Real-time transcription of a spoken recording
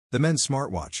The men's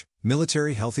smartwatch,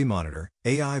 military healthy monitor,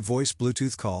 AI voice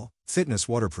Bluetooth call, fitness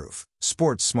waterproof.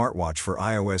 Sports smartwatch for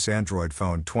iOS Android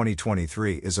phone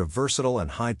 2023 is a versatile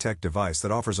and high-tech device that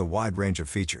offers a wide range of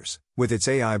features. With its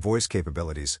AI voice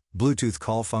capabilities, Bluetooth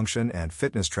call function and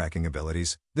fitness tracking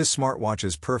abilities, this smartwatch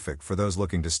is perfect for those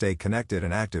looking to stay connected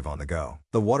and active on the go.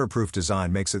 The waterproof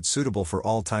design makes it suitable for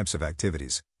all types of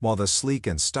activities, while the sleek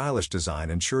and stylish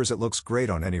design ensures it looks great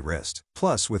on any wrist.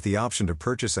 Plus, with the option to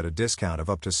purchase at a discount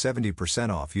of up to 70%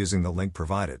 off using the link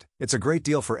provided, it's a great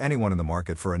deal for anyone in the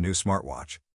market for a new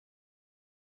smartwatch.